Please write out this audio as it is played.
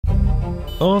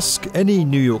Ask any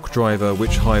New York driver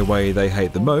which highway they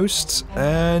hate the most,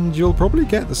 and you'll probably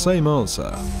get the same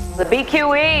answer. The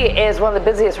BQE is one of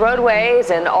the busiest roadways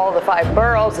in all the 5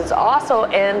 boroughs. It's also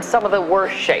in some of the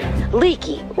worst shape.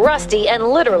 Leaky, rusty, and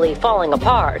literally falling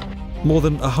apart. More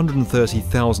than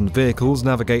 130,000 vehicles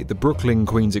navigate the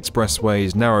Brooklyn-Queens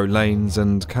Expressway's narrow lanes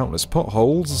and countless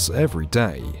potholes every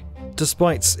day.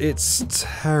 Despite its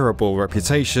terrible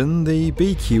reputation, the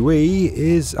BQE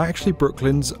is actually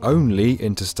Brooklyn's only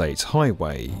interstate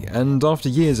highway, and after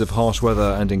years of harsh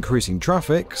weather and increasing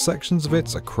traffic, sections of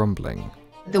it are crumbling.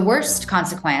 The worst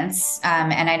consequence,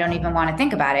 and I don't even want to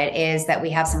think about it, is that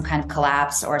we have some kind of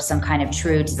collapse or some kind of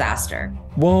true disaster.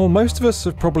 While most of us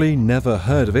have probably never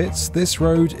heard of it, this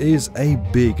road is a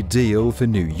big deal for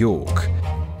New York.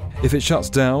 If it shuts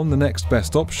down, the next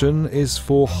best option is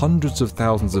for hundreds of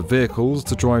thousands of vehicles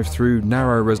to drive through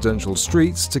narrow residential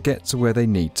streets to get to where they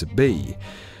need to be.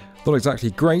 Not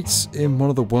exactly great in one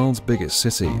of the world's biggest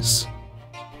cities.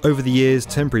 Over the years,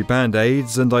 temporary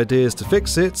band-aids and ideas to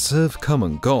fix it have come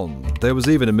and gone. There was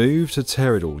even a move to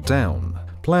tear it all down.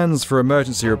 Plans for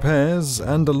emergency repairs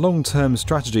and a long-term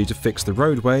strategy to fix the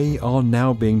roadway are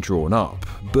now being drawn up.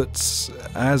 But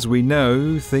as we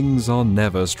know, things are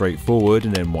never straightforward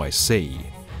in NYC.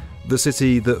 The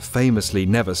city that famously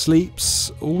never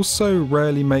sleeps also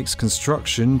rarely makes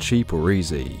construction cheap or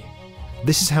easy.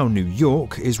 This is how New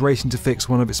York is racing to fix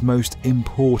one of its most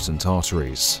important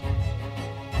arteries.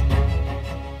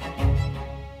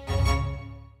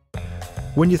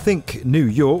 When you think New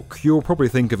York, you'll probably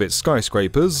think of its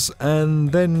skyscrapers,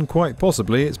 and then quite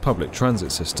possibly its public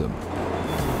transit system.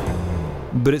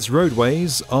 But its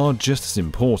roadways are just as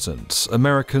important.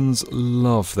 Americans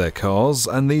love their cars,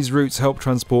 and these routes help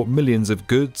transport millions of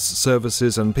goods,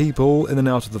 services and people in and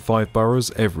out of the 5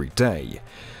 boroughs every day.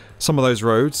 Some of those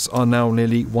roads are now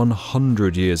nearly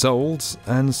 100 years old,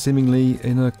 and seemingly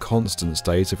in a constant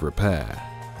state of repair.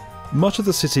 Much of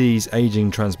the city's aging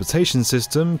transportation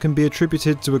system can be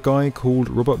attributed to a guy called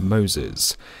Robert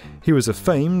Moses. He was a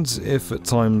famed, if at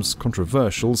times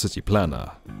controversial, city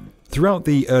planner. Throughout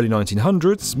the early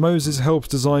 1900s, Moses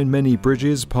helped design many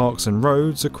bridges, parks and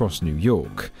roads across New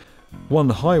York. One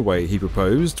highway he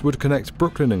proposed would connect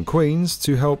Brooklyn and Queens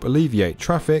to help alleviate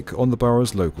traffic on the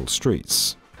borough's local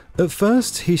streets. At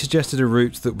first, he suggested a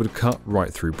route that would cut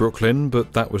right through Brooklyn,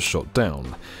 but that was shot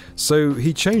down. So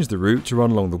he changed the route to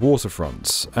run along the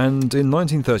waterfront, and in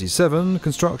 1937,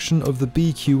 construction of the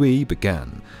BQE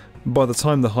began. By the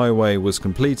time the highway was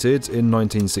completed in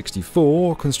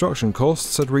 1964, construction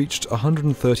costs had reached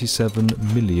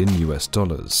 $137 million.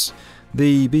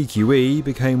 The BQE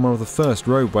became one of the first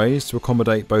roadways to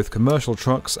accommodate both commercial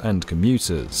trucks and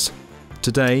commuters.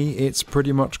 Today, it's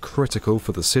pretty much critical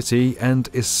for the city, and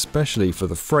especially for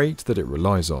the freight that it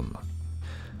relies on.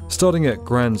 Starting at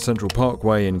Grand Central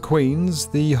Parkway in Queens,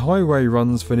 the highway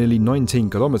runs for nearly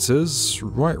 19 kilometers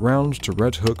right round to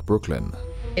Red Hook, Brooklyn.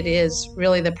 It is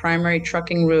really the primary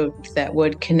trucking route that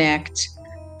would connect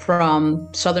from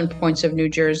southern points of New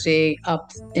Jersey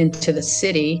up into the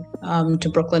city, to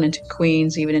Brooklyn, into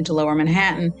Queens, even into Lower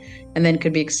Manhattan, and then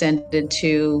could be extended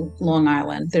to Long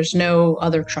Island. There's no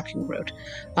other trucking route.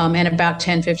 And about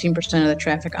 10-15% of the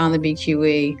traffic on the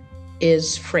BQE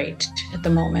is freight at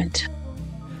the moment.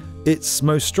 Its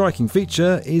most striking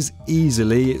feature is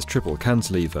easily its triple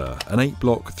cantilever, an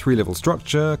 8-block, 3-level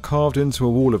structure carved into a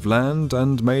wall of land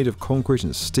and made of concrete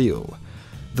and steel.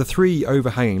 The 3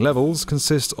 overhanging levels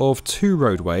consist of 2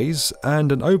 roadways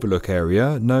and an overlook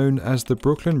area known as the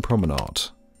Brooklyn Promenade.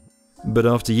 But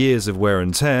after years of wear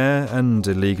and tear and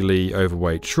illegally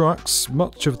overweight trucks,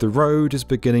 much of the road is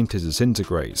beginning to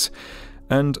disintegrate.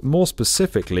 And more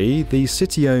specifically, the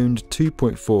city-owned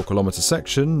 2.4-kilometre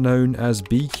section known as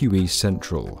BQE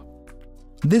Central.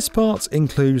 This part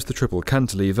includes the triple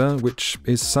cantilever, which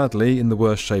is sadly in the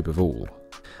worst shape of all.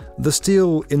 The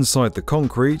steel inside the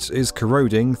concrete is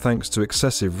corroding thanks to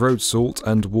excessive road salt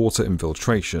and water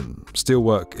infiltration.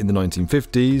 Steelwork in the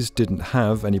 1950s didn't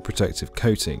have any protective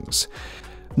coatings.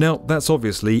 Now, that's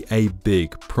obviously a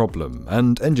big problem,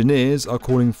 and engineers are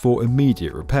calling for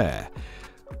immediate repair.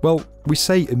 Well, we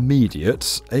say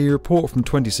immediate. A report from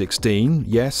 2016,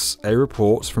 yes, a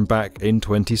report from back in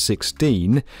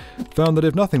 2016, found that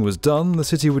if nothing was done, the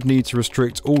city would need to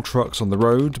restrict all trucks on the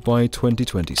road by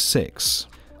 2026.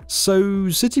 So,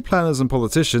 city planners and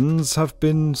politicians have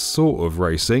been sort of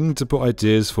racing to put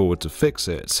ideas forward to fix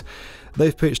it.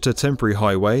 They've pitched a temporary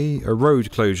highway, a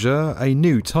road closure, a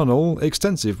new tunnel,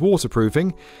 extensive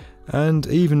waterproofing, and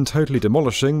even totally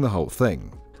demolishing the whole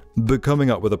thing. But coming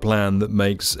up with a plan that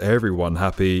makes everyone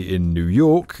happy in New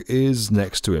York is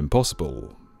next to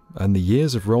impossible, and the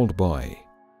years have rolled by.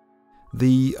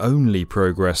 The only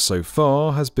progress so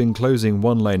far has been closing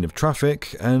one lane of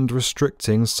traffic and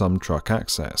restricting some truck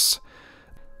access.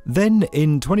 Then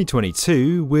in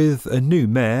 2022, with a new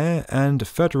mayor and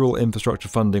federal infrastructure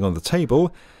funding on the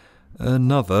table,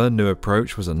 another new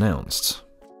approach was announced.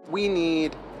 We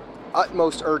need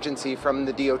utmost urgency from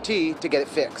the DOT to get it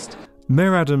fixed.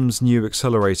 Mayor Adams' new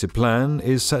accelerated plan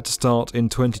is set to start in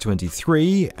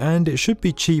 2023, and it should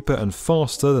be cheaper and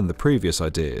faster than the previous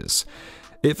ideas.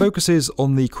 It focuses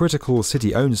on the critical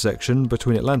city-owned section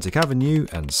between Atlantic Avenue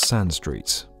and Sand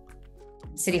Street.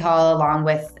 City Hall, along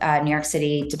with New York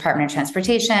City Department of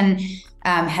Transportation,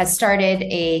 has started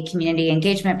a community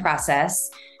engagement process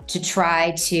to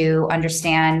try to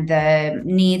understand the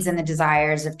needs and the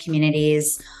desires of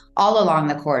communities all along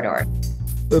the corridor.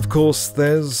 Of course,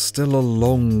 there's still a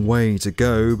long way to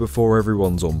go before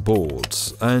everyone's on board,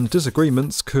 and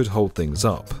disagreements could hold things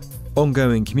up.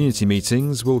 Ongoing community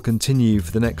meetings will continue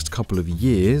for the next couple of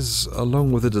years,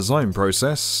 along with the design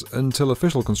process, until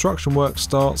official construction work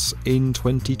starts in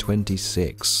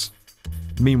 2026.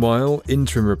 Meanwhile,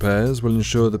 interim repairs will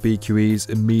ensure the BQE's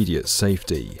immediate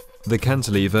safety. The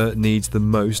cantilever needs the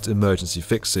most emergency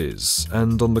fixes,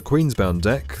 and on the Queensbound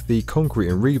deck, the concrete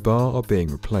and rebar are being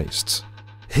replaced.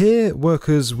 Here,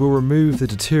 workers will remove the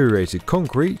deteriorated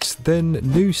concrete, then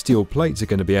new steel plates are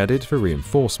going to be added for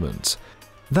reinforcement.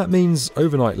 That means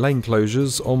overnight lane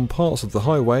closures on parts of the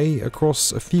highway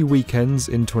across a few weekends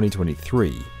in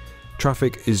 2023.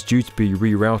 Traffic is due to be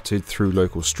rerouted through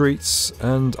local streets,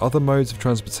 and other modes of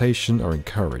transportation are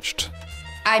encouraged.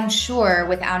 I'm sure,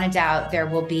 without a doubt, there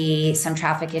will be some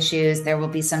traffic issues, there will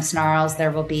be some snarls,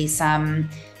 there will be some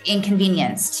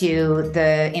inconvenience to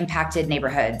the impacted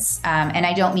neighborhoods. And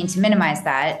I don't mean to minimize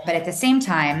that, but at the same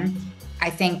time, I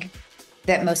think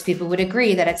that most people would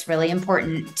agree that it's really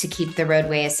important to keep the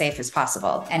roadway as safe as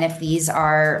possible. And if these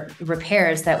are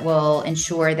repairs that will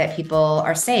ensure that people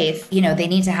are safe, they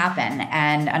need to happen.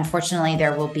 And unfortunately,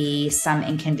 there will be some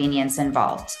inconvenience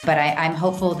involved. But I'm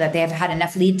hopeful that they have had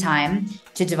enough lead time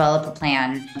to develop a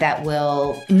plan that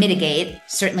will mitigate,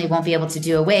 certainly won't be able to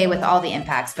do away with all the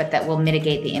impacts, but that will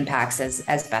mitigate the impacts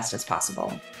as best as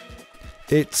possible.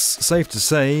 It's safe to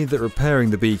say that repairing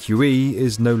the BQE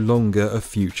is no longer a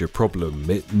future problem.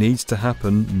 It needs to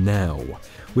happen now.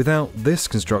 Without this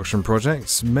construction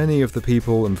project, many of the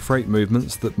people and freight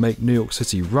movements that make New York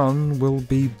City run will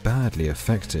be badly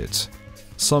affected.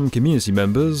 Some community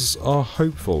members are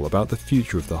hopeful about the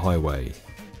future of the highway.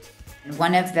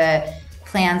 One of the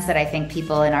plans that I think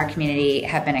people in our community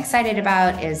have been excited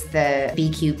about is the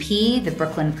BQP, the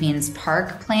Brooklyn-Queens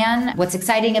Park plan. What's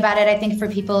exciting about it, I think, for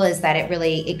people is that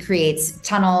it creates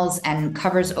tunnels and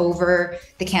covers over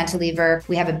the cantilever.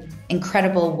 We have an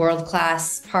incredible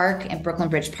world-class park in Brooklyn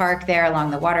Bridge Park there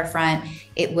along the waterfront.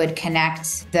 It would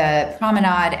connect the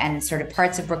promenade and sort of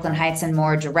parts of Brooklyn Heights and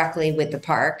more directly with the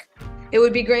park. It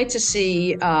would be great to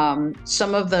see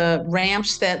some of the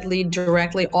ramps that lead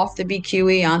directly off the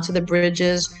BQE onto the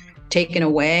bridges taken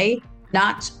away,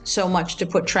 not so much to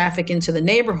put traffic into the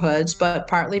neighborhoods, but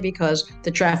partly because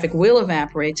the traffic will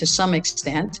evaporate to some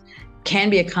extent, can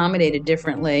be accommodated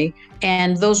differently.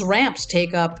 And those ramps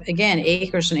take up, again,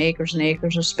 acres and acres and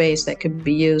acres of space that could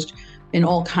be used in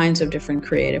all kinds of different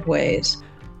creative ways.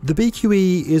 The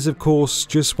BQE is, of course,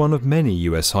 just one of many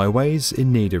US highways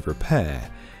in need of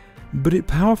repair. But it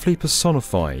powerfully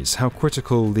personifies how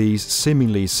critical these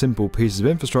seemingly simple pieces of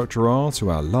infrastructure are to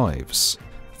our lives.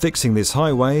 Fixing this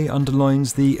highway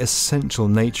underlines the essential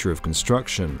nature of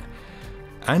construction,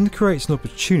 and creates an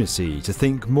opportunity to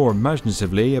think more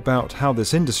imaginatively about how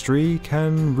this industry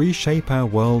can reshape our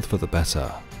world for the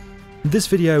better. This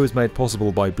video is made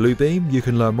possible by Bluebeam. You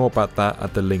can learn more about that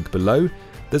at the link below.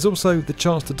 There's also the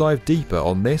chance to dive deeper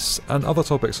on this and other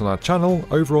topics on our channel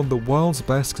over on the World's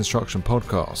Best Construction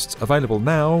Podcast, available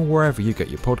now wherever you get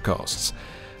your podcasts.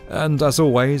 And as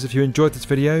always, if you enjoyed this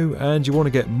video and you want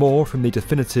to get more from the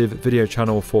definitive video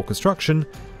channel for construction,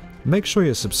 make sure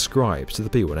you're subscribed to the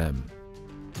B1M.